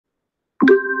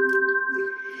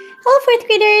Hello, fourth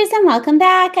graders, and welcome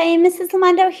back. I am Mrs.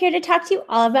 Lamondo here to talk to you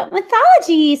all about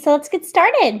mythology. So let's get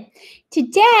started.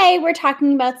 Today, we're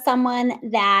talking about someone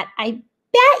that I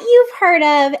bet you've heard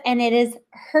of, and it is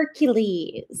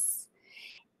Hercules.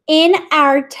 In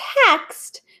our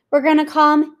text, we're going to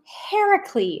call him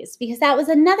Heracles because that was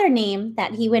another name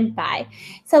that he went by.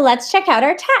 So let's check out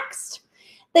our text.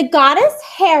 The goddess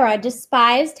Hera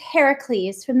despised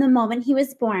Heracles from the moment he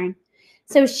was born,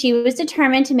 so she was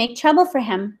determined to make trouble for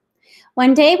him.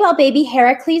 One day, while baby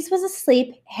Heracles was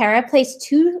asleep, Hera placed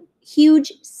two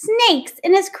huge snakes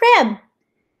in his crib.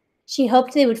 She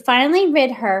hoped they would finally rid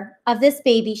her of this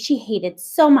baby she hated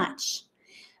so much.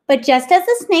 But just as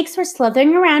the snakes were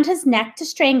slithering around his neck to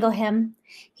strangle him,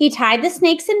 he tied the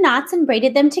snakes in knots and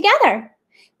braided them together.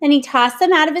 Then he tossed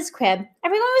them out of his crib.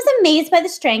 Everyone was amazed by the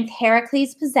strength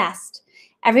Heracles possessed.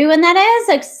 Everyone, that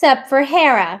is, except for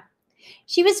Hera.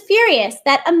 She was furious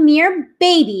that a mere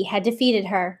baby had defeated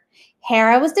her.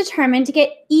 Hera was determined to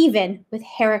get even with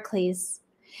Heracles.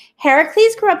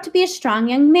 Heracles grew up to be a strong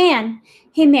young man.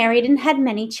 He married and had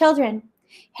many children.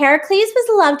 Heracles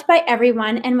was loved by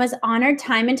everyone and was honored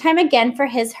time and time again for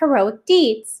his heroic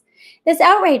deeds. This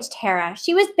outraged Hera.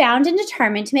 She was bound and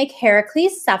determined to make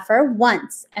Heracles suffer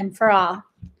once and for all.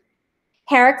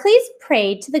 Heracles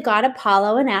prayed to the god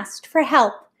Apollo and asked for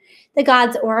help. The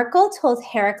god's oracle told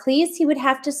Heracles he would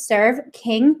have to serve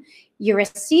King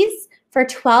Eurystheus for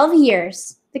 12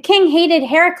 years. The king hated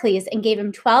Heracles and gave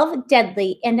him 12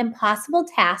 deadly and impossible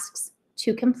tasks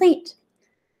to complete.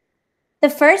 The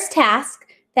first task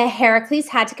that Heracles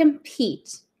had to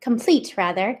complete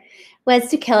was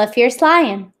to kill a fierce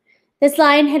lion. This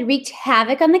lion had wreaked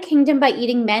havoc on the kingdom by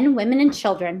eating men, women, and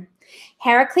children.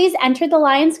 Heracles entered the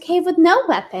lion's cave with no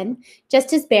weapon,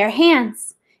 just his bare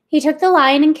hands. He took the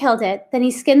lion and killed it. Then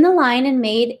he skinned the lion and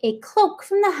made a cloak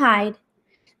from the hide.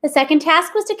 The second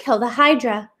task was to kill the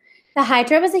Hydra. The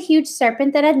Hydra was a huge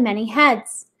serpent that had many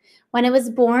heads. When it was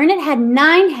born, it had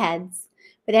 9 heads.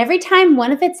 But every time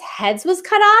one of its heads was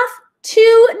cut off, 2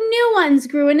 new ones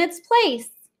grew in its place.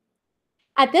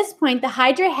 At this point, the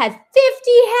Hydra had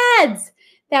 50 heads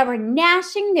that were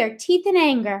gnashing their teeth in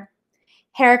anger.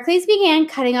 Heracles began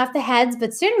cutting off the heads,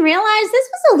 but soon realized this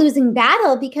was a losing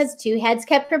battle because 2 heads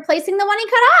kept replacing the one he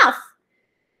cut off.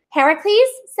 Heracles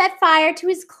set fire to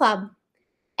his club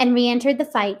and re-entered the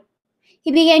fight.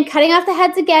 He began cutting off the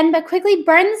heads again, but quickly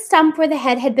burned the stump where the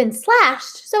head had been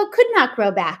slashed, so it could not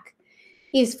grow back.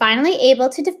 He was finally able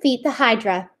to defeat the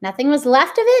Hydra. Nothing was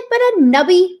left of it but a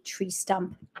nubby tree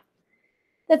stump.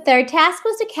 The third task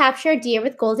was to capture a deer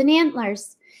with golden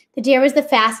antlers. The deer was the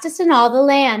fastest in all the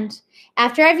land.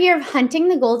 After a year of hunting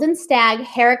the golden stag,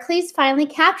 Heracles finally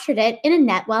captured it in a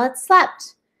net while it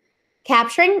slept.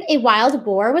 Capturing a wild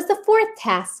boar was the fourth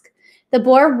task. The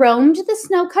boar roamed the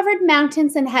snow-covered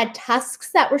mountains and had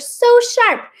tusks that were so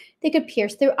sharp they could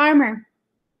pierce through armor.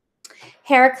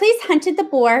 Heracles hunted the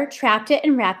boar, trapped it,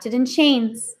 and wrapped it in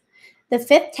chains. The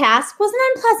fifth task was an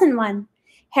unpleasant one.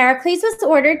 Heracles was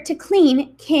ordered to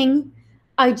clean King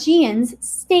Aegeon's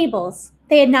stables.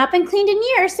 They had not been cleaned in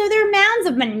years, so there were mounds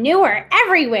of manure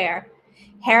everywhere.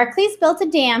 Heracles built a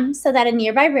dam so that a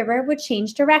nearby river would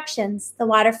change directions. The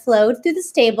water flowed through the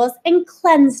stables and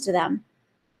cleansed them.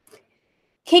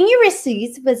 King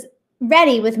Eurystheus was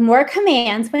ready with more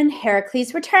commands when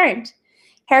Heracles returned.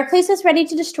 Heracles was ready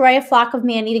to destroy a flock of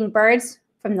man-eating birds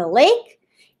from the lake,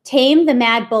 tame the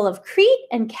mad bull of Crete,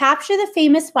 and capture the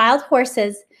famous wild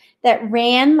horses that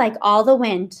ran like all the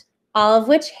wind, all of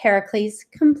which Heracles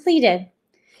completed.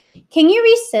 King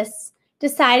Eurystheus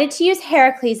decided to use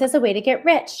Heracles as a way to get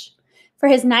rich. For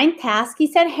his 9th task, he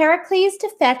sent Heracles to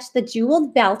fetch the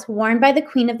jeweled belt worn by the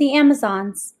queen of the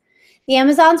Amazons. The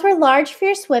Amazons were large,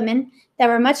 fierce women that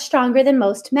were much stronger than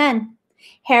most men.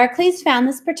 Heracles found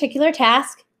this particular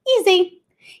task easy.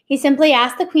 He simply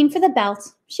asked the queen for the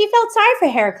belt. She felt sorry for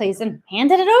Heracles and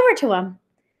handed it over to him.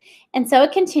 And so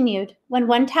it continued. When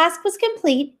one task was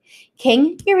complete,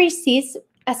 King Eurystheus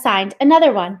assigned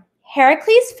another one.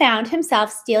 Heracles found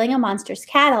himself stealing a monster's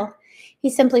cattle.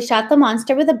 He simply shot the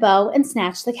monster with a bow and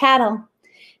snatched the cattle.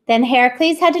 Then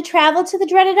Heracles had to travel to the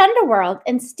dreaded underworld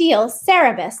and steal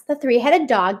Cerberus, the 3-headed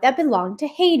dog that belonged to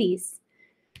Hades.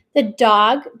 The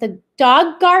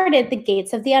dog guarded the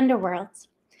gates of the underworld.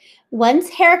 Once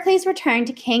Heracles returned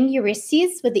to King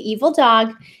Eurystheus with the evil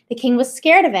dog, the king was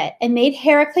scared of it and made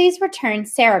Heracles return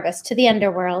Cerberus to the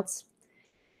underworld.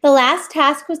 The last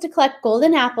task was to collect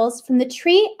golden apples from the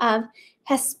tree of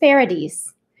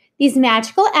Hesperides. These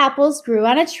magical apples grew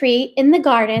on a tree in the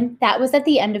garden that was at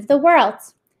the end of the world.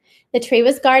 The tree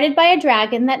was guarded by a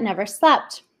dragon that never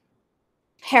slept.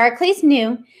 Heracles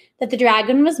knew that the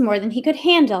dragon was more than he could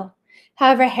handle.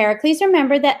 However, Heracles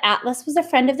remembered that Atlas was a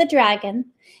friend of the dragon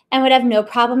and would have no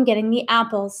problem getting the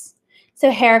apples. So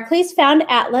Heracles found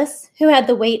Atlas, who had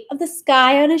the weight of the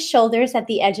sky on his shoulders at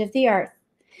the edge of the earth.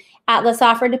 Atlas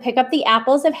offered to pick up the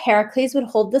apples if Heracles would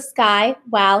hold the sky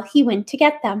while he went to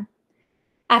get them.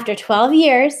 After 12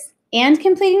 years and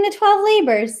completing the 12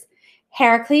 labors,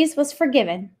 Heracles was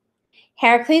forgiven.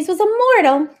 Heracles was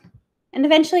immortal and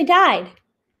eventually died,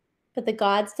 but the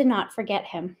gods did not forget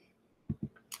him.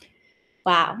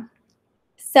 Wow.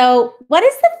 So, what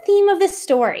is the theme of this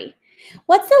story?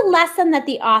 What's the lesson that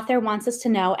the author wants us to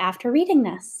know after reading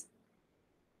this?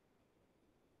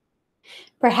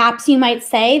 Perhaps you might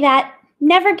say that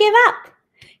never give up.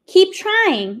 Keep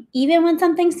trying, even when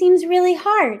something seems really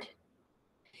hard.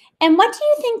 And what do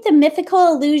you think the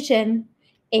mythical illusion,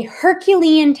 a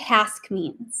Herculean task,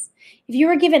 means? If you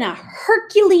were given a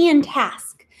Herculean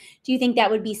task, do you think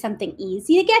that would be something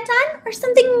easy to get done or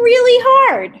something really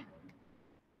hard?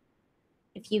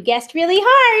 If you guessed really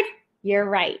hard, you're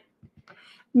right.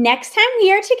 Next time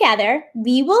we are together,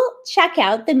 we will check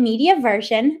out the media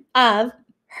version of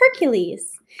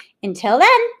Hercules. Until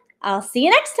then, I'll see you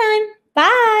next time.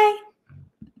 Bye.